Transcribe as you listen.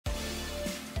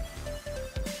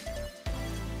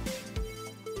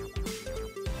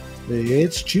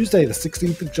It's Tuesday, the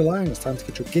 16th of July, and it's time to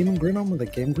get your GameGrin on with the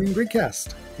GameGrin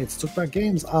GrinCast. Here to talk about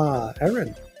games are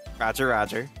Erin. Roger,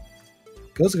 Roger.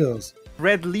 Goes.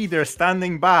 Red leader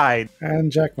standing by.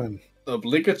 And Jakman.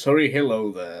 Obligatory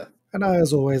hello there. And I,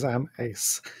 as always, am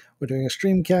Ace. We're doing a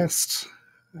streamcast,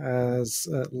 as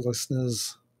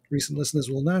recent listeners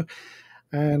will know.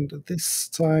 And this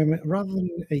time, rather than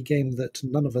a game that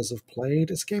none of us have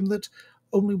played, it's a game that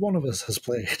only one of us has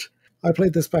played. I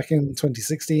played this back in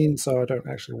 2016, so I don't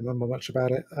actually remember much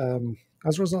about it.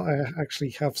 As a result, I actually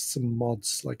have some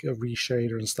mods, like a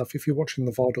reshader and stuff. If you're watching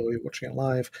the VOD or you're watching it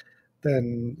live,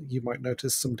 then you might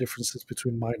notice some differences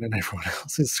between mine and everyone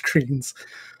else's screens.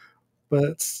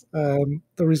 But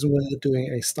the reason we're doing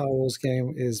a Star Wars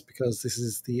game is because this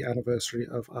is the anniversary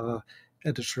of our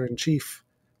editor-in-chief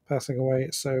passing away,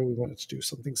 so we wanted to do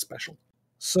something special.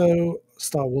 So,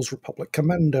 Star Wars Republic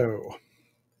Commando.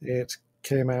 It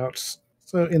came out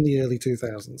in the early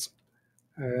 2000s.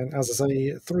 And as I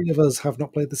say, three of us have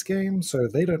not played this game, so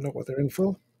they don't know what they're in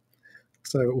for.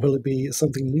 So will it be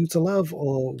something new to love,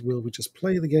 or will we just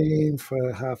play the game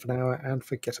for half an hour and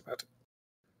forget about it?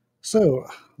 So,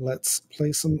 let's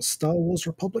play some Star Wars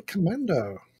Republic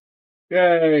Commando.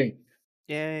 Yay!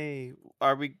 Yay.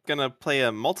 Are we gonna play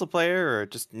a multiplayer or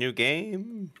just new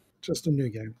game? Just a new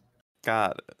game.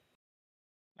 Got it.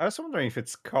 I was wondering if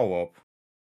it's co-op.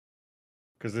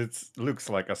 Because it looks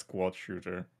like a squad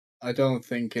shooter. I don't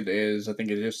think it is. I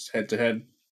think it's just head-to-head.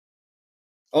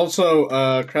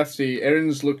 Also, Crafty,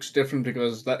 Erin's looks different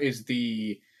because that is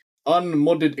the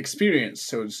unmodded experience,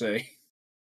 so to say.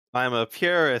 I'm a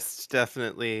purist,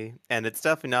 definitely. And it's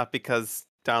definitely not because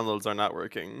downloads are not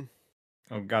working.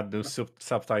 Oh god, those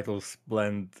subtitles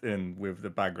blend in with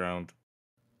the background.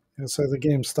 And so the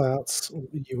game starts,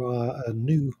 you are a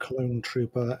new clone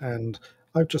trooper, and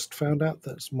I've just found out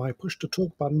that my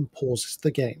push-to-talk button pauses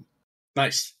the game.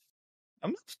 Nice.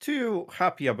 I'm not too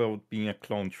happy about being a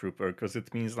clone trooper, because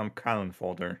it means I'm cannon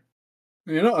fodder.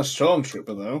 You're not a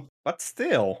stormtrooper, though. But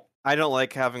still. I don't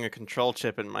like having a control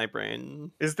chip in my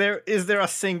brain. Is there a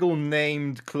single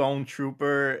named clone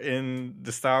trooper in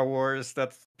the Star Wars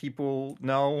that people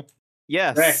know?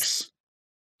 Yes. Rex.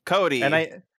 Cody. And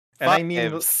I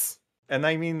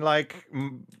mean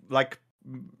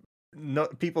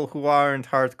not people who aren't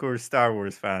hardcore Star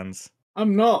Wars fans.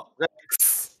 I'm not.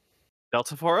 Rex.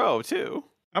 Delta 4-0, too.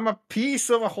 I'm a piece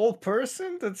of a whole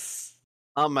person? That's...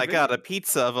 Oh my god, a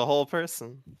pizza of a whole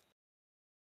person.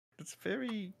 It's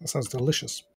very... That sounds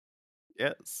delicious.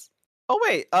 Yes. Oh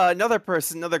wait, another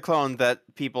clone that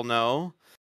people know.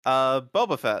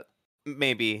 Boba Fett.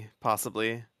 Maybe,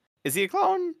 possibly. Is he a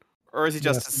clone? Or is he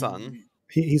just his son?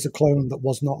 He's a clone that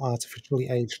was not artificially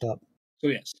aged up. So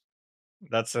yes.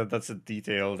 That's a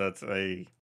detail that I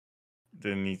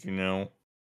didn't need to know.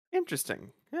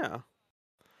 Interesting, yeah.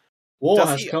 War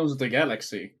has come to the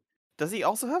galaxy. Does he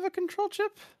also have a control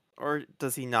chip? Or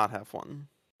does he not have one?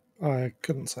 I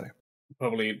couldn't say.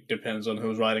 Probably depends on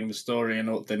who's writing the story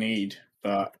and what they need.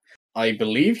 But I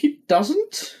believe he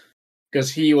doesn't.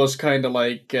 Because he was kind of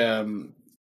like one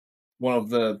of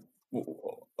the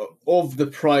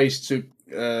price to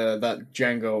that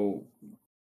Django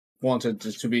wanted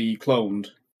to be cloned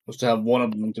was to have one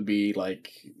of them to be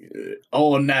like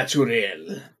au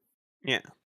naturel. Yeah.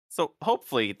 So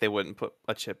hopefully they wouldn't put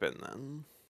a chip in then.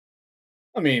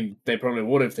 I mean, they probably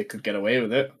would if they could get away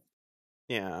with it.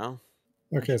 Yeah.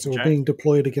 Okay, so we're being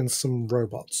deployed against some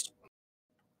robots.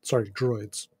 Sorry,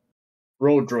 droids.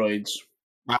 Road droids.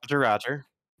 Roger.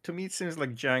 To me, it seems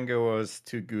like Django was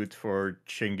too good for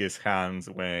Genghis Khan's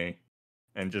way,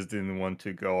 and just didn't want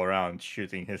to go around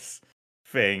shooting his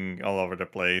thing all over the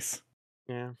place.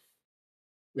 Yeah.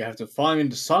 We have to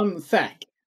find Son Thack.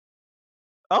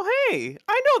 Oh hey,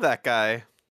 I know that guy.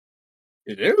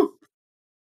 You do?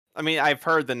 I mean, I've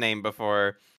heard the name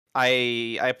before.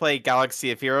 I play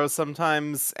Galaxy of Heroes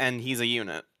sometimes, and he's a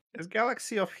unit. Is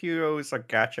Galaxy of Heroes a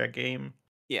gacha game?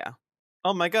 Yeah.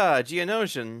 Oh my god,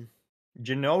 Geonosian.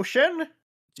 Geonosian?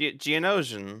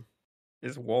 Geonosian.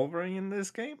 Is Wolverine in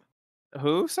this game?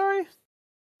 Who, sorry?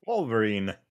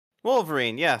 Wolverine,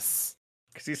 yes.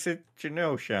 because you said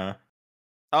Genosha.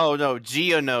 Oh no,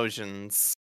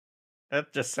 Geonosians.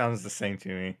 That just sounds the same to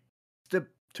me.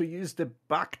 To use the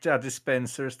BAFTA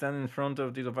dispenser, stand in front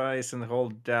of the device and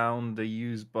hold down the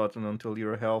use button until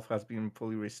your health has been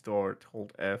fully restored.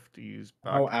 Hold F to use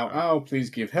BAFTA. Ow, please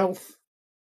give health.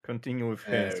 Continue with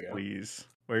hints, please.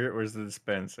 Where's the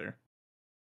dispenser?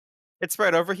 It's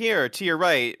right over here, to your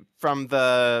right. From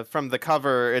the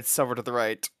cover, it's over to the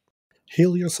right.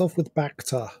 Heal yourself with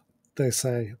BAFTA, they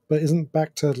say. But isn't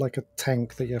BAFTA like a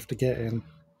tank that you have to get in?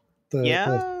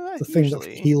 The thing that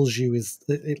heals you is...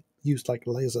 used like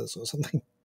lasers or something.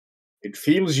 It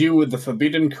feels you with the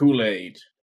forbidden Kool-Aid.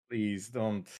 Please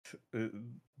don't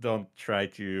try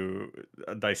to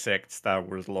dissect Star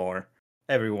Wars lore.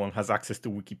 Everyone has access to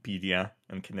Wikipedia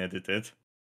and can edit it.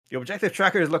 The objective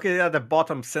tracker is located at the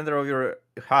bottom center of your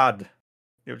HUD.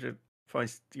 The objective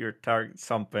finds your target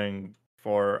something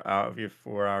for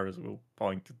 4 hours will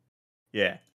point to...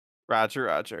 Yeah.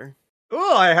 Roger.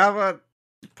 Oh, I have a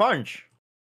punch.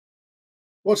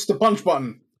 What's the punch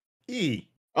button? E.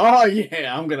 Oh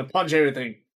yeah, I'm gonna punch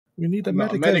everything. We need a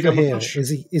Not a medic medic, over I'm a here. punch.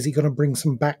 Is he going to bring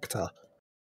some BAFTA?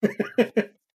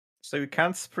 So you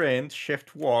can't sprint,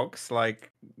 shift walks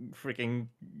like freaking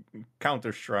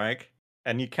Counter-Strike,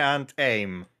 and you can't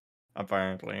aim,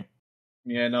 apparently.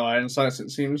 Yeah, no iron sights, it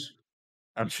seems.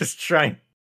 I'm just trying.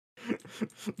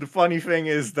 The funny thing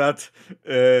is that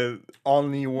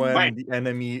only when Bang. the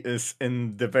enemy is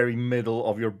in the very middle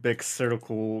of your big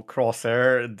circle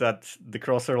crosshair that the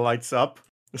crosshair lights up.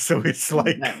 So it's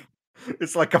like Bang.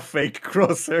 it's like a fake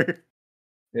crosshair.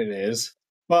 It is.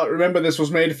 But remember, this was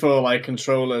made for like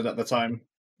controllers at the time.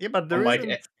 Yeah, but there Unlike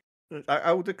isn't.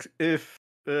 I would if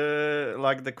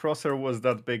like the crosshair was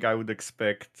that big, I would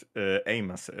expect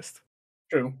aim assist.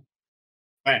 True.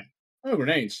 Bam. Oh,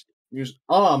 grenades. Use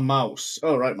R mouse.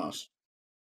 Oh, right mouse.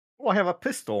 Oh, I have a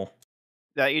pistol.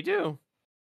 That you do.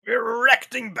 We're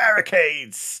erecting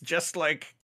barricades, just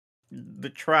like the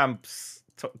tramps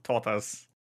taught us.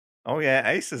 Oh yeah,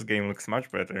 Ace's game looks much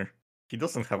better. He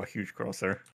doesn't have a huge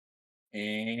crosshair.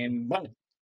 And bang.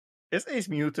 Is Ace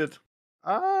muted?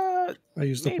 I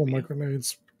used up all my Maybe.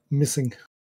 grenades. Missing.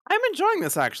 I'm enjoying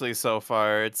this actually so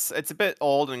far. It's a bit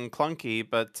old and clunky,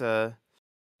 but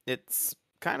it's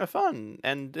kind of fun,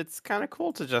 and it's kind of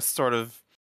cool to just sort of,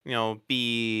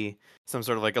 be some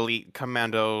sort of like elite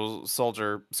commando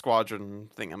soldier squadron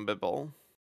thingamabibble.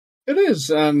 It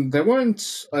is, and there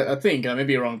weren't, I think, I may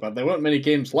be wrong, but there weren't many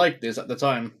games like this at the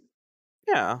time.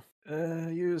 Yeah.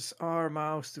 Use R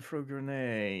mouse to throw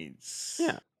grenades.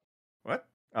 Yeah. What?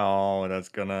 Oh,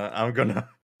 I'm gonna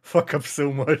fuck up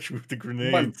so much with the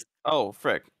grenades. Oh,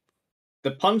 frick.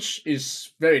 The punch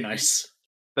is very nice.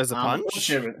 There's a punch?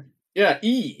 everything. Yeah,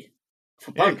 E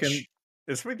for Yeah, you punch.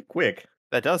 it's really quick.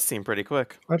 That does seem pretty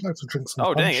quick. I'd like to drink some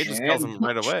Oh, punch. dang, it just kills And him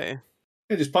right punch. away.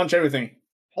 You just punch everything.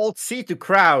 Hold C to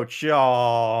crouch.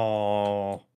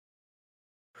 Oh,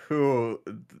 who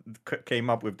came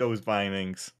up with those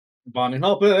bindings? Bunny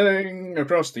hopping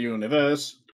across the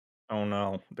universe. Oh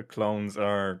no, the clones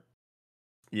are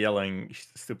yelling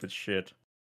stupid shit.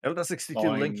 Elda 62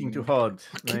 linking to Boing. HUD.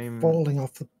 I keep Name... falling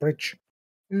off the bridge.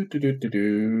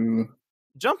 Do.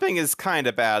 Jumping is kind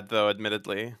of bad, though,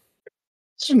 admittedly.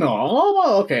 It's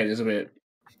not okay. There's a bit.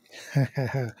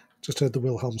 Just heard the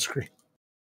Wilhelm scream.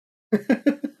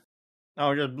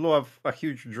 Oh, just blew up a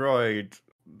huge droid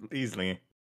easily.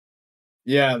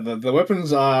 Yeah, the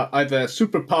weapons are either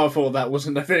super powerful. That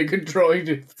wasn't a very good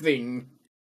droid thing.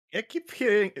 I keep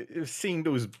seeing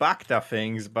those BAFTA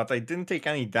things, but I didn't take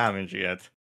any damage yet.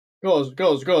 Goes.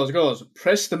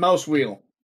 Press the mouse wheel.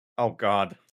 Oh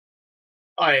god,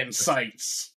 Iron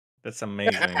sights. that's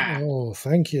amazing. Oh,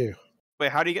 thank you.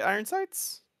 Wait, how do you get iron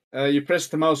sights? You press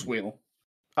the mouse wheel.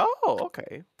 Oh,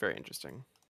 okay. Very interesting.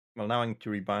 Well, now I need to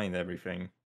rebind everything.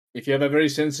 If you have a very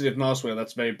sensitive mouse wheel,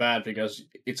 that's very bad because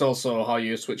it's also how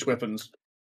you switch weapons.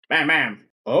 Bam, bam.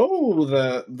 Oh,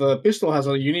 the pistol has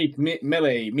a unique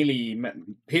melee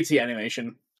hitty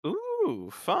animation. Ooh,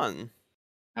 fun.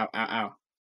 Ow, ow, ow.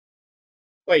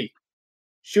 Wait.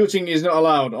 Shooting is not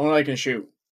allowed. Only I can shoot.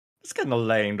 It's kind of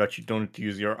lame that you don't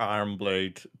use your arm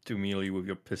blade to melee with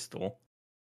your pistol.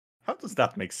 How does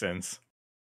that make sense?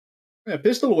 Yeah,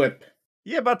 pistol whip.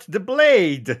 Yeah, but the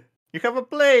blade! You have a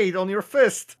blade on your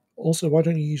fist! Also, why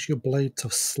don't you use your blade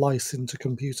to slice into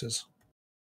computers?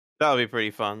 That would be pretty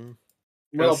fun.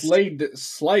 Well, Yes. blade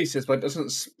slices, but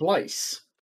doesn't splice.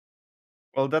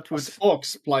 Well, that A would... fork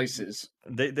splices.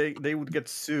 They would get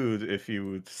sued if you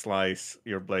would slice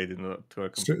your blade into a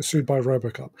computer. Sued by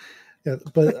Robocop. Yeah,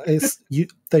 but it's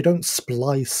they don't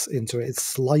splice into it, it's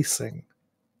slicing.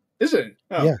 Is it?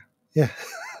 Oh. Yeah. Yeah.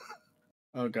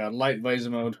 Oh god, light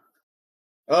visor mode.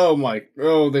 Oh my,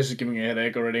 this is giving me a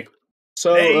headache already.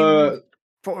 So, Name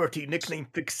 40, nickname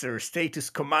Fixer, status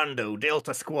Commando,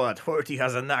 Delta Squad. 40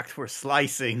 has a knack for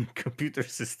slicing computer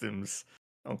systems.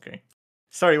 Okay.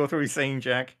 Sorry, what were we saying,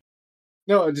 Jack?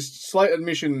 no, just slight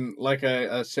admission, like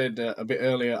I said a bit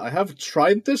earlier, I have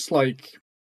tried this, like,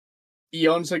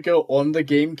 eons ago on the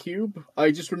GameCube.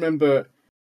 I just remember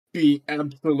being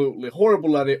absolutely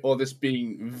horrible at it, or this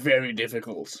being very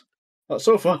difficult. But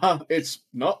so far, it's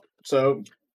not, so,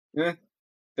 yeah.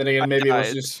 Then again, maybe it was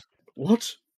died. just...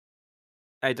 What?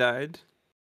 I died.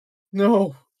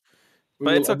 No. We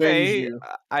But will it's avenge okay. you.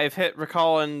 I've hit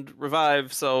recall and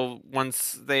revive, so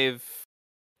once they've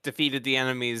defeated the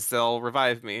enemies, they'll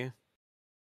revive me.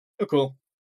 Oh, cool.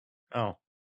 Oh.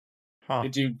 Huh.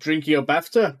 Did you drink your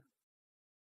BAFTA?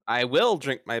 I will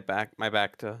drink my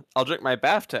BAFTA. I'll drink my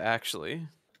BAFTA, actually.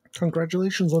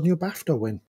 Congratulations on your BAFTA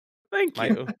win. Thank My-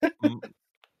 you.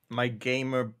 My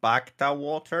gamer Bacta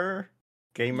water?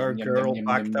 Gamer Yum, yum, girl yum, yum,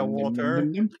 Bacta yum, yum, water?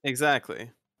 yum, yum.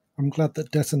 Exactly. I'm glad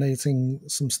that detonating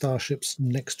some starships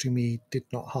next to me did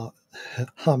not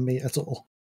harm me at all.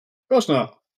 Of course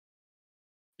not.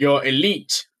 You're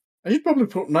elite. I should probably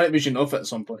put night vision off at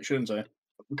some point, shouldn't I?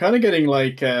 I'm kind of getting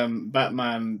like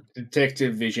Batman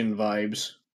detective vision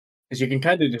vibes. Because you can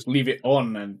kind of just leave it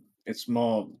on and it's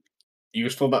more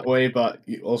useful that way, but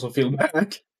you also feel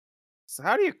bad. So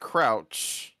how do you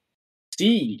crouch?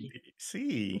 See,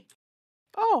 See?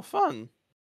 Oh, fun.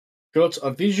 got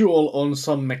a visual on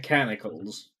some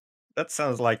mechanicals. That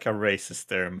sounds like a racist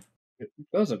term. It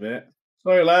does a bit.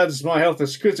 Sorry, lads, my health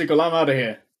is critical. I'm out of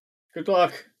here. Good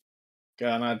luck.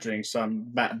 Gonna drink some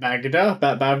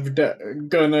Bavda.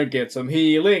 Gonna get some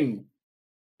healing.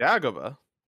 Dagobah.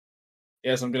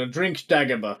 Yes, I'm gonna drink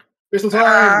Dagobah. Pistol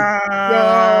time!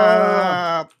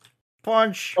 Ah!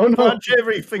 Punch! Oh, no. Punch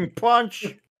everything!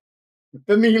 Punch!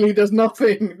 The melee does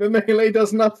nothing. The melee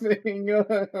does nothing.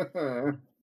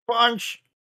 Punch! Punch!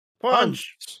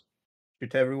 Punch.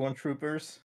 Shoot everyone,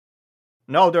 troopers.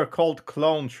 No, they're called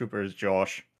clone troopers,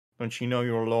 Josh. Don't you know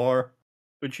your lore?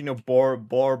 Don't you know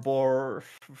Fairt?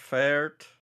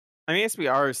 I mean, we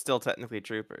are still technically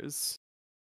troopers.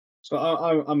 So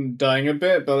I'm dying a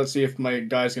bit, but let's see if my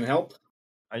guys can help.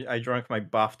 I drank my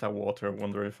BAFTA water.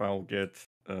 Wonder if I'll get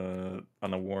an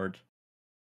award.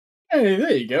 Hey,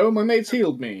 there you go. My mates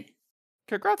healed me.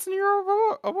 Congrats on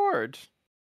your award.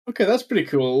 Okay, that's pretty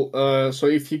cool. So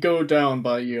if you go down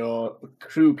but your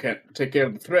crew can't take care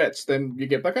of the threats, then you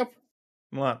get back up.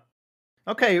 What?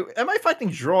 Okay, am I fighting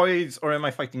droids or am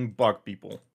I fighting bug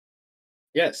people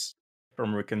Yes.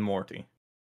 from Rick and Morty?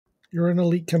 You're an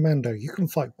elite commando. You can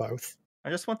fight both. I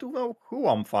just want to know who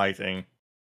I'm fighting.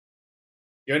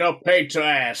 You're not paid to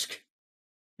ask.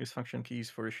 Use function keys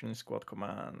for issuing squad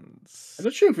commands. I'm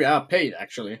not sure if we are paid,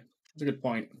 actually. That's a good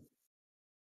point.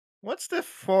 What's the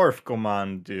fourth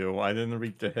command do? I didn't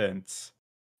read the hints.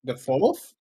 The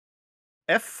fourth?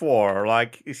 F4,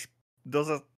 like,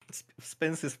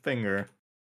 spins his finger.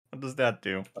 What does that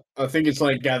do? I think it's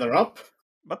like gather up.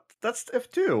 But that's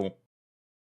F2.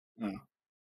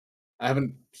 I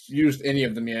haven't used any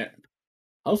of them yet.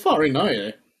 How far in are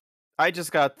you? I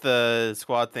just got the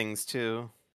squad things too.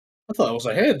 I thought I was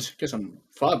ahead. Guess I'm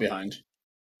far behind.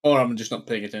 Or I'm just not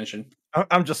paying attention.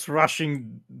 I'm just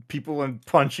rushing people and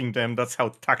punching them. That's how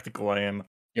tactical I am.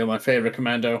 You're my favorite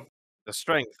commando. The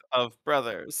strength of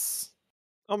brothers.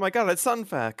 Oh my god, it's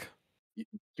Sunfac.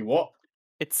 You what?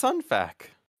 It's Sunfac.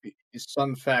 Is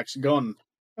Sunfax gone?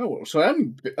 Oh, so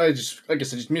I guess I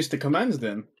just missed the commands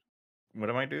then. What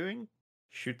am I doing?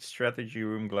 Shoot strategy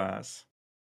room glass.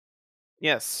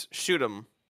 Yes, shoot him.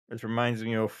 It reminds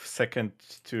me of second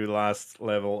to last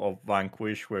level of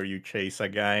Vanquish where you chase a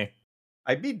guy.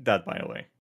 I beat that, by the way.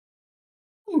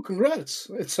 Oh, congrats!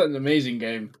 It's an amazing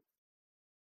game.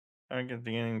 Target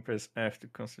beginning, press F to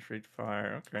concentrate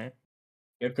fire. Okay.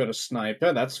 You've got a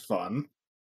sniper. That's fun.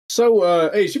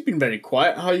 So, Ace, you've been very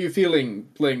quiet. How are you feeling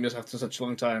playing this after such a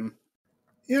long time?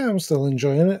 Yeah, I'm still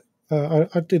enjoying it.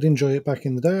 I did enjoy it back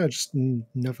in the day. I just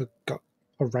never got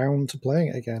around to playing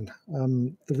it again.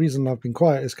 The reason I've been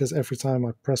quiet is because every time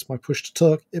I press my push to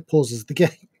talk, it pauses the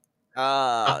game.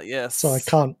 Yes. So I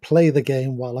can't play the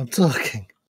game while I'm talking.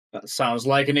 That sounds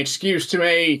like an excuse to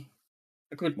me.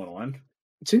 A good one.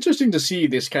 It's interesting to see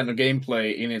this kind of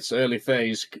gameplay in its early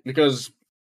phase because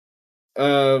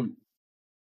games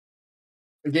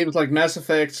like Mass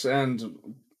Effect and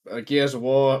Gears of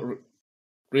War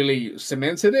really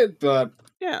cemented it, but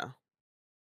Yeah.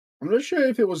 I'm not sure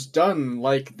if it was done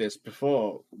like this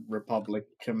before Republic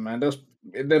Commandos.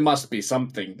 There must be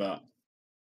something, but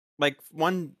Like,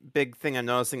 one big thing I'm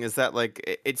noticing is that,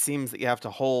 like, it seems that you have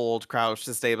to hold crouch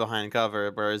to stay behind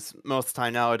cover, whereas most of the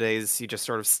time nowadays you just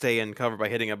sort of stay in cover by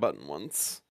hitting a button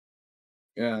once.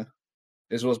 yeah.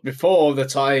 This was before the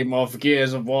time of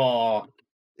Gears of War.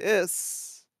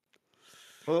 Yes.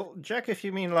 Well, Jack, if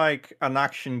you mean like an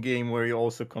action game where you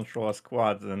also control a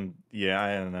squad, then yeah,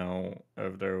 I don't know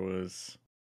if there was.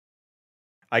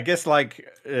 I guess like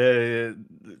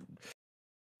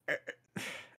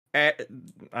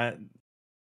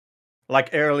like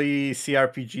early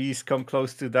CRPGs come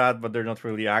close to that, but they're not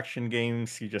really action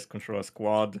games. You just control a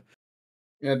squad.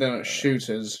 Yeah, they're not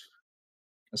shooters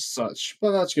as such.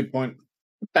 But that's a good point.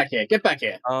 Get back here. Get back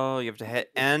here. Oh, you have to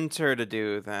hit enter to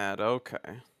do that. Okay.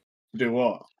 Do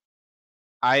what?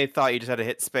 I thought you just had to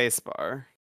hit spacebar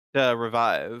to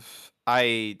revive.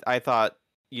 I thought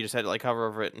you just had to like hover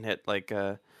over it and hit like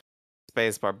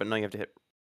spacebar, but no, you have to hit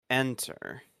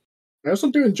enter. I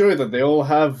also do enjoy that they all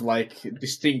have like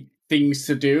distinct things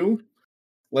to do.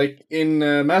 Like in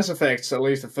Mass Effect, at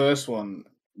least the first one,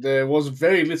 there was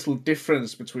very little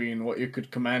difference between what you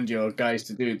could command your guys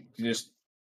to do. You just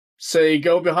say,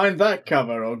 go behind that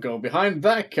cover, or go behind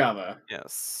that cover.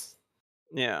 Yes.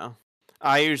 Yeah.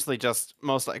 I usually just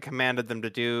most I commanded them to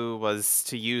do was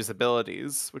to use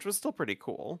abilities, which was still pretty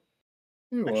cool.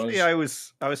 It Actually,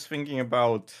 was. I was thinking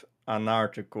about an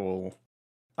article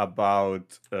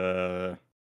about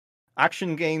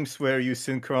action games where you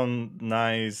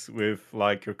synchronize with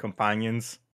like your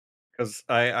companions, because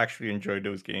I actually enjoy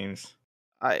those games.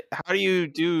 How do you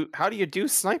do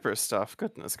sniper stuff?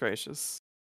 Goodness gracious.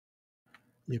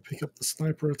 You pick up the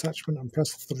sniper attachment and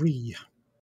press 3.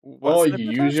 What Or sniper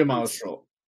you use your attachments? mouse roll.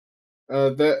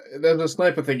 There's a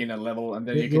sniper thing in a level, and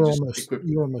then you can just equip.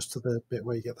 You're almost to the bit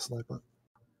where you get the sniper.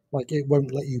 Like, it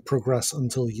won't let you progress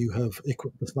until you have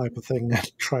equipped the sniper thing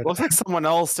and tried Looks it. like someone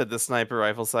else did the sniper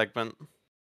rifle segment.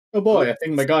 Oh boy, I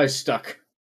think my guy's stuck.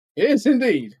 Yes,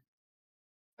 indeed.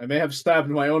 I may have stabbed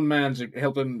my own man to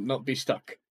help him not be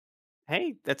stuck.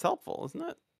 Hey, that's helpful, isn't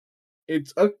it?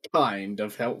 It's a kind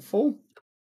of helpful.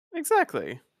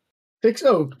 Exactly.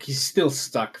 Oh, he's still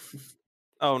stuck.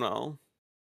 Oh no.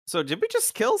 So did we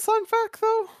just kill Sunfac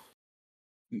though?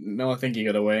 No, I think he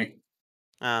got away.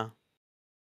 Ah,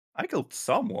 I killed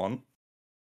someone.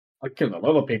 I killed a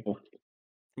lot of people.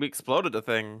 we exploded a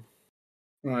thing.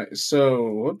 Right,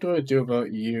 so what do I do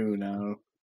about you now?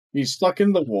 He's stuck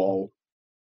in the wall.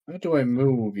 How do I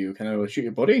move you? Can I shoot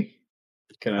your body?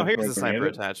 Can I Oh, here's throw a the sniper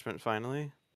grenade? attachment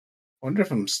finally. Wonder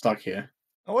if I'm stuck here.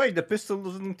 Oh wait, the pistol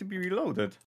doesn't need to be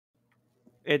reloaded.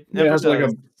 It Yeah, it never has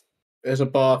does. there's a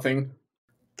bar thing.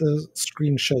 The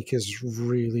screen shake is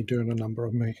really doing a number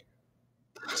on me.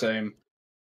 Same.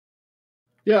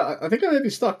 Yeah, I think I may be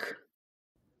stuck.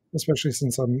 Especially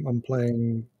since I'm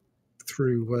playing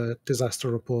through Disaster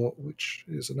Report, which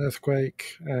is an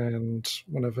earthquake, and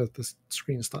whenever the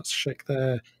screen starts to shake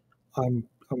there, I'm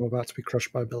about to be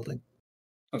crushed by a building.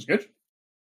 That's good.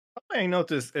 What I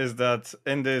noticed is that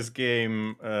in this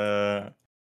game,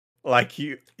 like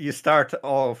you start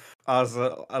off as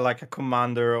like a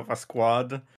commander of a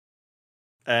squad,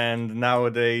 and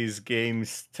nowadays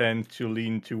games tend to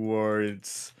lean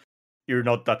towards you're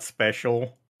not that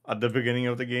special at the beginning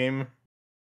of the game.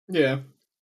 Yeah.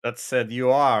 That said, you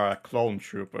are a clone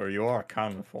trooper, you are a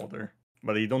cannon fodder,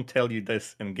 but they don't tell you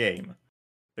this in game.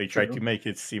 They try True. to make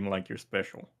it seem like you're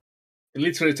special. They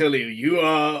literally tell you, you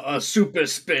are a super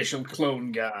special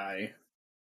clone guy.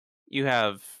 You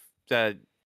have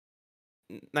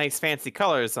nice fancy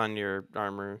colors on your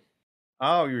armor.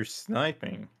 Oh, you're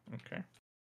sniping. Okay.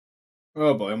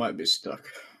 Oh boy, I might be stuck.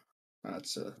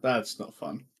 That's not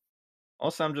fun.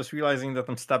 Also, I'm just realizing that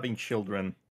I'm stabbing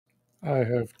children. I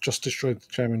have just destroyed the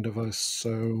jamming device,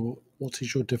 so what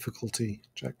is your difficulty,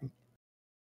 Jackman?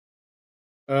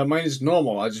 Mine is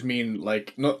normal. I just mean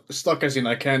like not stuck as in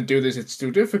I can't do this. It's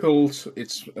too difficult.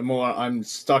 It's more I'm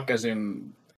stuck as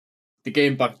in the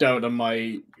game bugged out and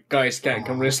my guys can't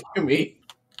come rescue me.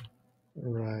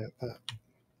 Right,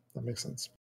 that makes sense.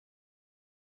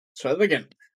 Try that again.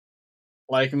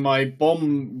 Like my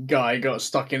bomb guy got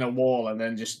stuck in a wall and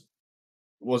then just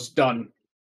was done.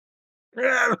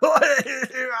 Oh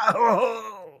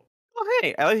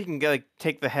hey, I like you can like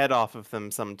take the head off of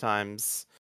them sometimes,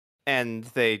 and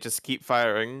they just keep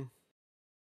firing.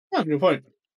 Ah, good point.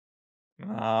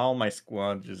 All my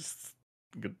squad just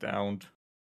got downed.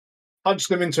 Punch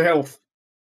them into health.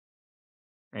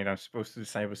 Wait, I'm supposed to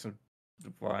disable some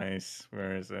device.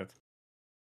 Where is it?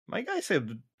 My guys have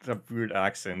weird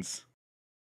accents.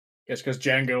 Guess because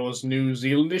Django was New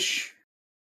Zealandish.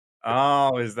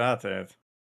 Oh, is that it?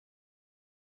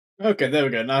 Okay, there we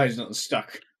go. Now he's not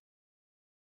stuck.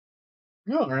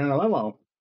 Oh, ran out of ammo.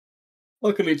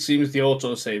 Luckily, it seems the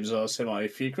autosaves are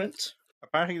semi-frequent.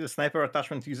 Apparently, the sniper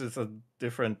attachment uses a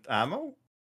different ammo.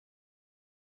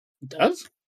 It does?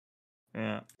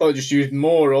 Yeah. Or just use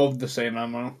more of the same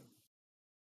ammo.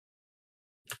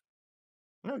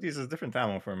 No, it uses different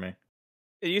ammo for me.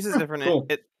 It uses different. Cool.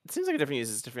 It seems like it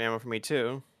uses different ammo for me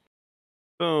too.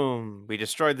 Boom! We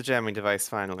destroyed the jamming device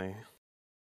finally.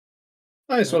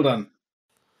 Nice, well done.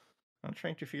 I'm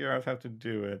trying to figure out how to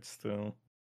do it still.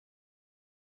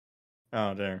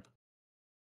 Oh, there.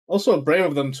 Also brave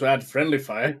of them to add friendly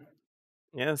fire.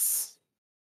 Yes.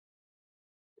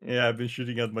 Yeah, I've been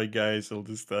shooting at my guys all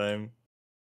this time.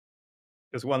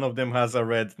 Because one of them has a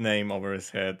red name over his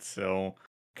head, so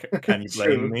can you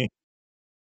blame True. me?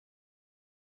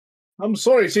 I'm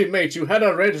sorry, teammate, you had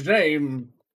a red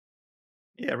name.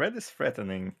 Yeah, red is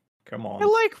threatening. Come I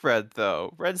on. like red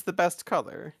though. Red's the best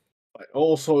color. But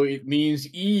also, it means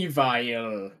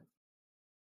evil.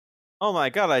 Oh my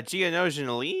god, a Geonosian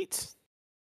elite?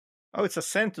 Oh, it's a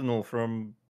sentinel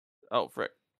from Oh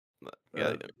frick. Yeah,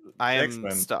 uh, I am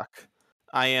X-Men. stuck.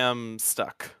 I am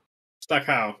stuck. Stuck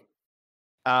how?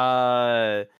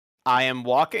 I am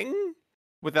walking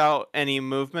without any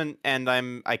movement, and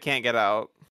I can't get out.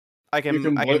 I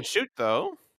can what? shoot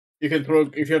though. You can throw,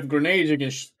 if you have grenades, you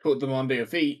can put them under your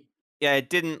feet. Yeah, it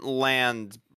didn't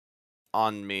land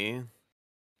on me.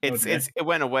 Okay. It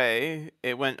went away.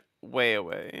 It went way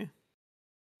away.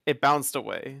 It bounced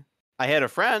away. I had a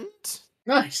friend.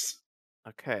 Nice.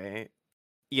 Okay.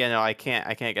 Yeah, no, I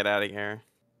can't get out of here.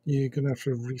 You're gonna have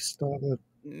to restart the.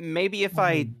 Maybe if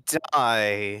I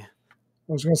die.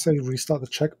 I was gonna say restart the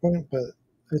checkpoint, but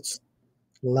it's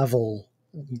level,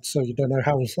 and so you don't know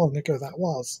how long ago that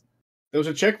was. There was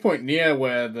a checkpoint near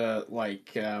where the,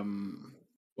 like,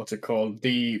 what's it called?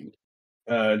 The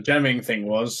jamming thing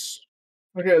was.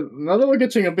 Okay, now that we're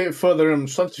getting a bit further, I'm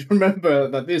starting to remember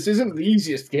that this isn't the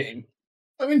easiest game.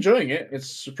 I'm enjoying it. It's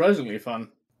surprisingly fun.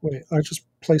 Wait, I just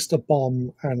placed a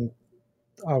bomb and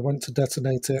I went to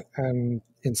detonate it, and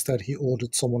instead he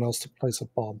ordered someone else to place a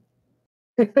bomb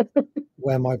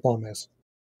where my bomb is.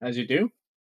 As you do.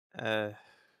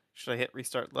 Should I hit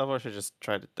restart level or should I just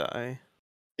try to die?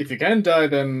 If you can die,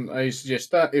 then I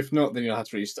suggest that. If not, then you'll have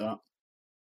to restart.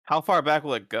 How far back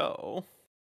will it go?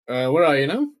 Where are you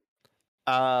now?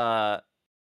 I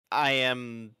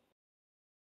am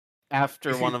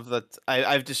after one of the.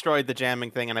 I've destroyed the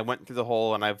jamming thing and I went through the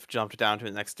hole and I've jumped down to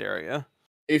the next area.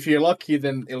 If you're lucky,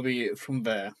 then it'll be from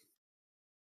there.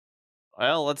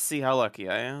 Well, let's see how lucky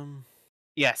I am.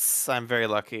 Yes, I'm very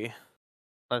lucky.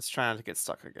 Let's try not to get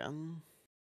stuck again.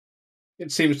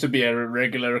 It seems to be a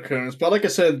regular occurrence, but like I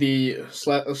said, the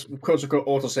quote-unquote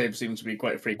autosave seems to be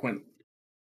quite frequent.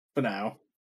 For now.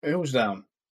 Hey, who's down?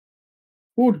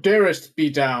 Who darest be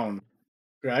down,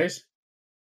 guys?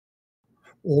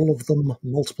 All of them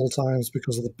multiple times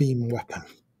because of the beam weapon.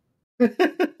 I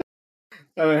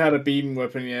haven't had a beam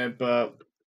weapon yet, but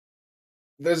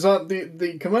there's not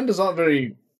the commanders aren't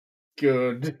very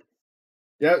good.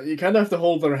 Yeah, you kind of have to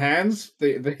hold their hands.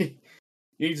 They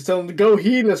you need to tell them to go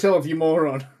heal yourself, you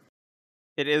moron.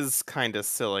 It is kind of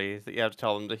silly that you have to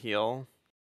tell them to heal.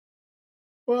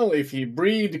 Well, if you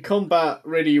breed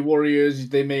combat-ready warriors,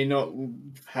 they may not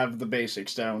have the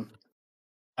basics down.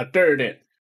 I dared it.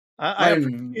 I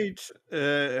I'm- appreciate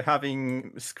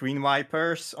having screen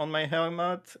wipers on my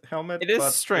helmet. It is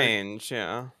but strange,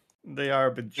 yeah. they are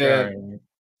a bit Yeah. jarring.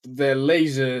 They're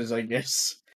lasers, I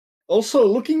guess. Also,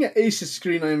 looking at Ace's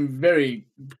screen, I'm very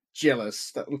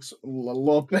jealous. That looks a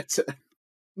lot better.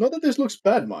 Not that this looks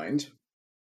bad, mind.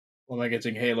 Why am I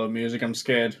getting Halo music? I'm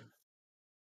scared.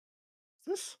 Is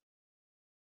this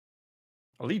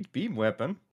elite beam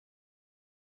weapon?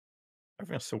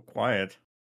 Everyone's so quiet.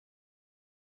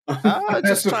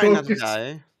 Just to trying not to focus.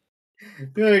 die.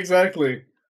 Yeah, exactly.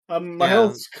 My Yeah.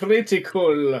 health's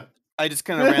critical. I just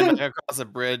kind of ran across a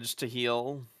bridge to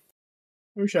heal.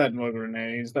 Wish I had more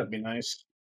grenades. That'd be nice.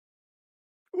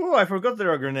 Oh, I forgot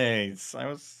there are grenades.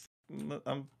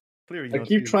 I'm clearly I not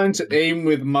keep using trying to them. aim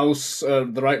with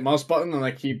the right mouse button, and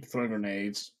I keep throwing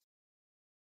grenades.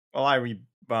 Well, I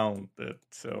rebound it,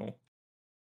 so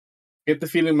Get the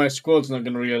feeling my squad's not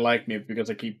gonna really like me because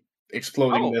I keep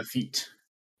exploding Oh. their feet.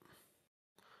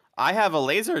 I have a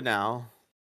laser now.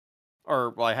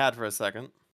 Or, well, I had for a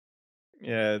second.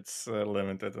 yeah, it's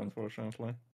limited,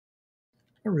 unfortunately.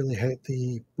 I really hate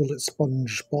the bullet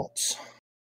sponge bots.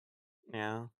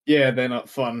 Yeah. Yeah, they're not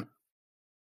fun.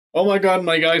 Oh my god,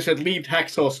 my guys had lead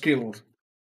hacksaw skilled.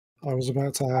 I was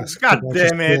about to ask. God did I just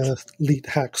damn it. hear Elite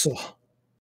hacksaw.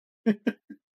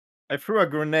 I threw a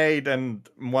grenade and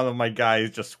one of my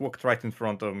guys just walked right in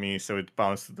front of me, so it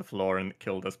bounced to the floor and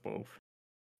killed us both.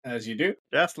 As you do.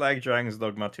 Just like Dragon's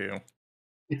Dogma 2.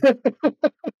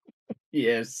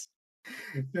 Yes.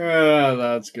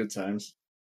 That's good times.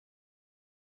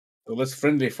 So let's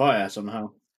friendly fire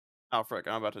somehow. Oh, frick,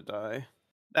 I'm about to die.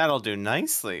 That'll do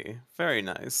nicely. Very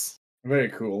nice. Very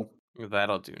cool.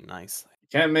 That'll do nicely.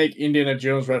 You can't make Indiana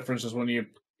Jones references when you're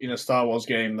in a Star Wars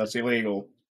game. That's illegal.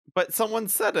 But someone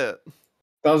said it.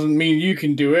 Doesn't mean you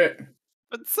can do it.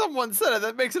 But someone said it.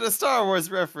 That makes it a Star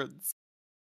Wars reference.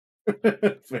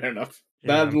 Fair enough.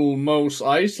 Yeah. That'll most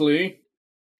nicely.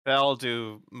 That'll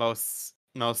do most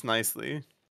nicely.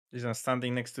 He's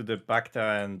standing next to the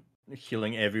BAFTA and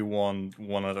healing everyone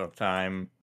one at a time.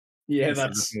 Yeah, instead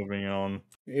of that's moving on.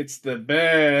 it's the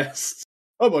best.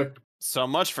 Oh boy, So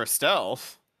much for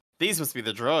stealth. These must be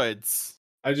the droids.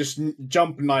 I just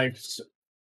jump knifed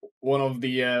one of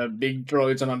the big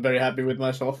droids, and I'm very happy with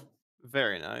myself.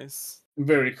 Very nice.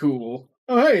 Very cool.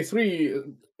 Oh hey, three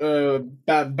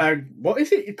bag. What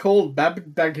is it called?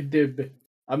 Bagdib.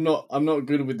 I'm not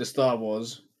good with the Star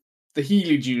Wars. The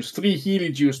Healy juice. 3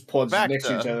 Healy juice pods next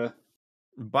to each BAFTA. other.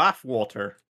 Bath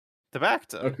water. The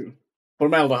BAFTA. Okay.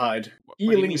 Formaldehyde. What do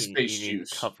you Healing mean space you need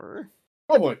juice. cover?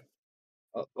 Oh boy.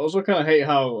 I also kind of hate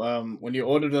how when you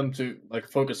order them to like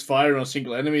focus fire on a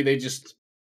single enemy, they just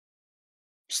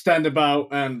stand about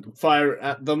and fire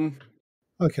at them.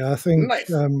 Okay, I think Knife.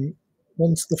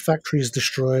 once the factory is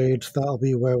destroyed, that'll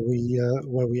be where we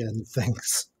end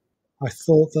things. I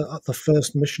thought that the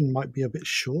first mission might be a bit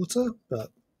shorter,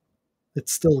 but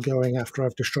it's still going after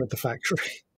I've destroyed the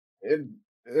factory.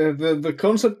 The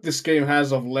concept this game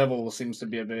has of level seems to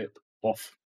be a bit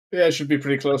off. Yeah, it should be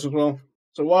pretty close as well.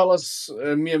 So while us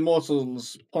mere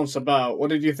mortals ponce about, what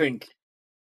did you think?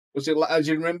 Was it as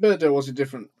you remembered, or was it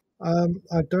different?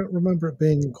 I don't remember it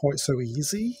being quite so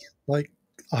easy. Like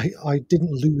I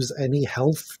didn't lose any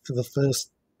health for the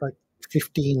first like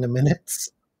 15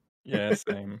 minutes. Yeah,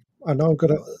 same. I know I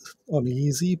got it on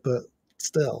easy, but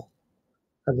still.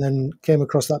 And then came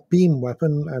across that beam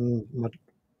weapon, and my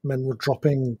men were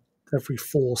dropping every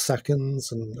 4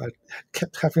 seconds, and I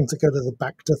kept having to go to the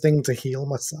BAFTA thing to heal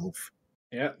myself.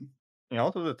 Yeah. Yeah, all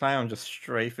of the time I'm just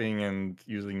strafing and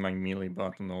using my melee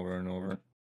button over and over.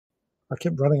 I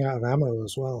kept running out of ammo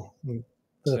as well. And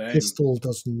the Same. pistol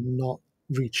does not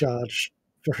recharge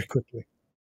very quickly.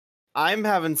 I'm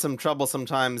having some trouble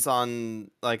sometimes on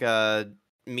like a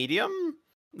medium,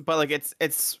 but like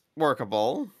it's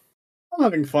workable. I'm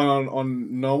having fun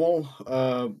on normal.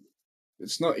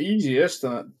 It's not easiest,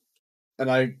 and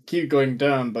I keep going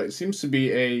down, but it seems to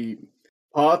be a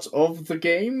part of the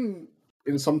game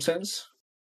in some sense.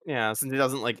 Yeah, since it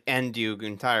doesn't like end you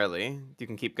entirely, you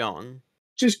can keep going.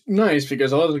 Just nice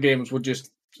because a lot of the games would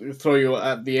just throw you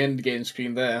at the end game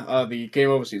screen there. The game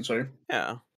over scene, sorry.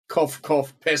 Yeah. Cough,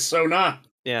 cough, persona.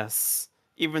 Yes.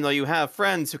 Even though you have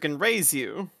friends who can raise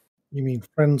you. You mean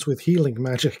friends with healing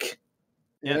magic?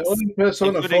 Yeah, Yes. only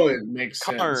Persona Including 4 it makes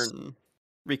sense. Karn.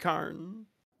 Rekarn.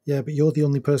 Yeah, but you're the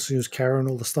only person who's carrying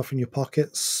all the stuff in your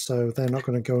pockets, so they're not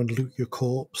going to go and loot your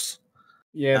corpse.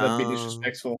 Yeah, that'd be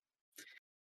disrespectful.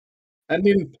 And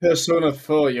in Persona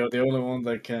 4, you're the only one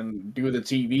that can do the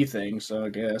TV thing, so I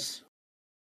guess.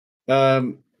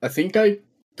 I think I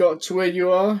got to where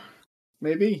you are,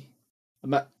 maybe?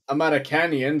 I'm at a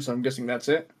canyon, so I'm guessing that's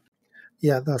it.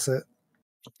 Yeah, that's it.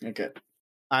 Okay.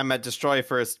 I'm at Destroy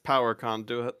First Power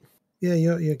Conduit. Yeah,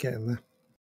 you're getting there.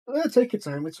 Take your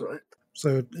time, it's all right.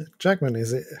 So, Jakman,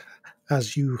 is it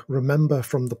as you remember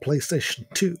from the PlayStation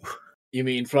 2? You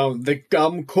mean from the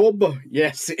Gum Cub?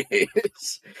 Yes, it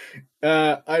is.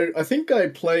 I think I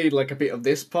played like a bit of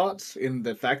this part in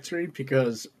the factory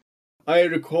because I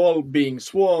recall being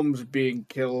swarmed, being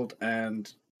killed,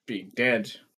 and being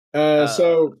dead.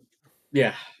 So,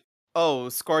 yeah. Oh,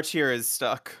 Scorch here is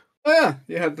stuck. Oh, yeah,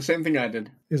 you had the same thing I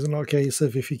did. Is it not a case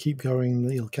of if you keep going,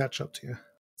 he'll catch up to you?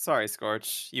 Sorry,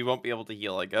 Scorch. You won't be able to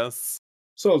heal, I guess.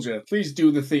 Soldier, please do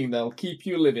the thing that'll keep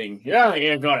you living. Yeah,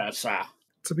 you got it, sir.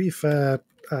 To be fair,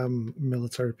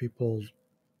 military people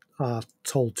are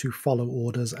told to follow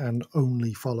orders and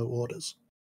only follow orders.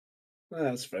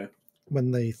 That's fair. When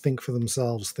they think for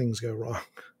themselves, things go wrong.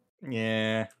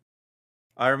 Yeah.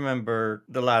 I remember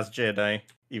The Last Jedi,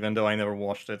 even though I never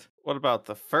watched it. What about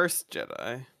the first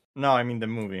Jedi? No, I mean the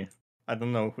movie. I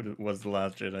don't know who was The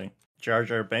Last Jedi. Jar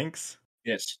Jar Binks?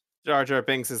 Yes. Jar Jar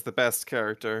Binks is the best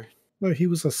character. No, he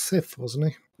was a Sith, wasn't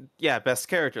he? Yeah, best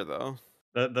character, though.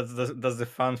 That's the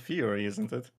fan theory,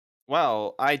 isn't it?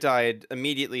 Well, I died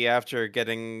immediately after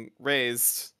getting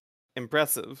raised.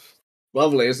 Impressive.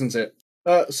 Lovely, isn't it?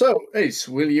 So, Ace,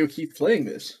 will you keep playing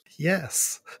this?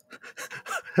 Yes.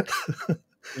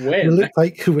 When?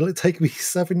 Will it take me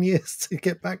 7 years to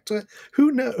get back to it?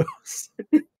 Who knows?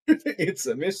 It's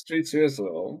a mystery to us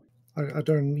all. I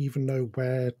don't even know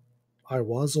where I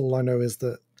was. All I know is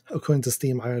that, according to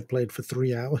Steam, I had played for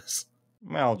 3 hours.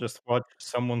 Well, just watch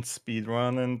someone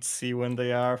speedrun and see when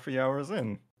they are 3 hours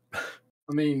in.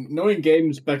 I mean, knowing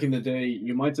games back in the day,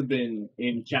 you might have been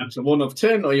in chapter 1 of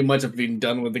 10, or you might have been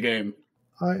done with the game.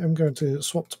 I am going to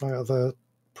swap to my other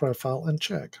profile and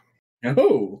check.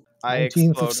 Oh!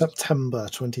 19th of September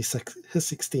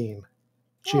 2016.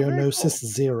 Geonosis cool.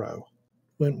 0.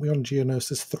 Weren't we on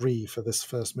Geonosis 3 for this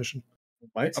first mission?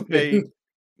 Might have Okay. been.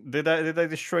 Did I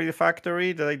destroy the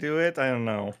factory? Did I do it? I don't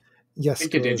know. Yes,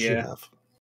 think you did, Gorz, you yeah. have.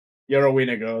 You're a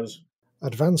winner, Gorz.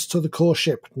 Advance to the core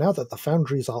ship. Now that the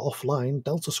foundries are offline,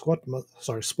 Delta Squad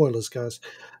sorry, spoilers, guys.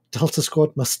 Delta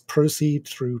Squad must proceed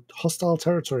through hostile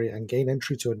territory and gain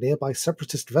entry to a nearby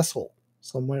separatist vessel.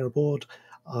 Somewhere aboard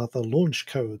are the launch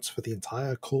codes for the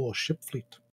entire core ship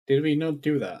fleet. Did we not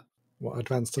do that? What,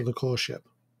 advance to the core ship?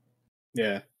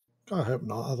 Yeah. I hope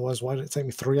not, otherwise why did it take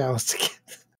me 3 hours to get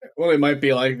Well, it might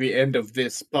be like the end of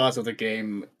this part of the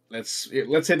game. Let's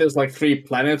say there's like 3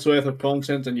 planets worth of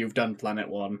content, and you've done planet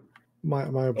 1.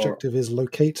 My objective is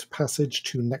locate passage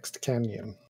to next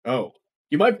canyon. Oh,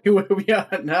 you might be where we are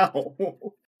now.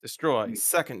 Destroy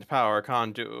second power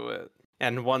conduit.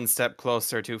 And one step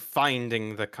closer to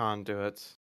finding the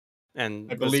conduit.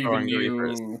 And I believe in restoring the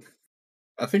Reapers. you.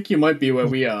 I think you might be where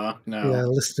we are now. Yeah,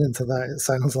 listening to that, it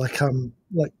sounds like I'm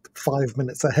like 5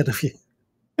 minutes ahead of you.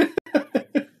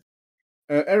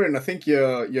 Erin, I think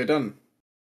you're done.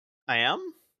 I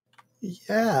am?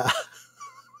 Yeah.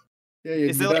 Yeah,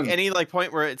 Is there you're like done. any like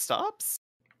point where it stops?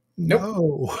 Nope.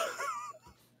 No.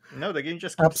 No, the game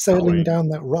just keeps Abseiling going. down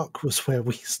that rock was where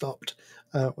we stopped,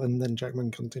 and then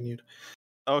Jakman continued.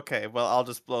 Okay, well I'll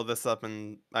just blow this up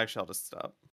and actually I'll just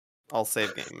stop. I'll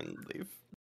save game and leave.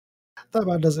 That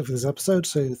about does it for this episode,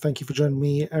 so thank you for joining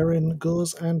me, Erin,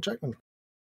 Gorz, and Jakman.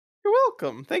 You're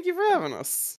welcome. Thank you for having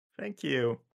us. Thank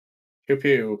you. Pew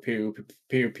pew pew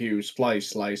pew pew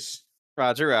slice.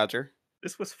 Roger, Roger.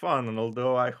 This was fun, and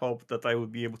although I hope that I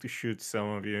would be able to shoot some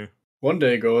of you. One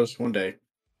day, goes. One day.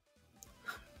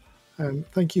 And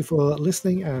thank you for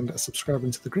listening and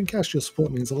subscribing to the GrinCast. Your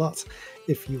support means a lot.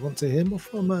 If you want to hear more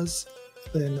from us,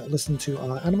 then listen to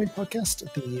our anime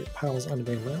podcast, the Pals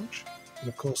Anime Lounge. And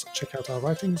of course, check out our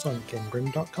writings on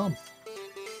GameGrin.com.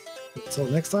 Until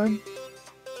next time,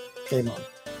 game on.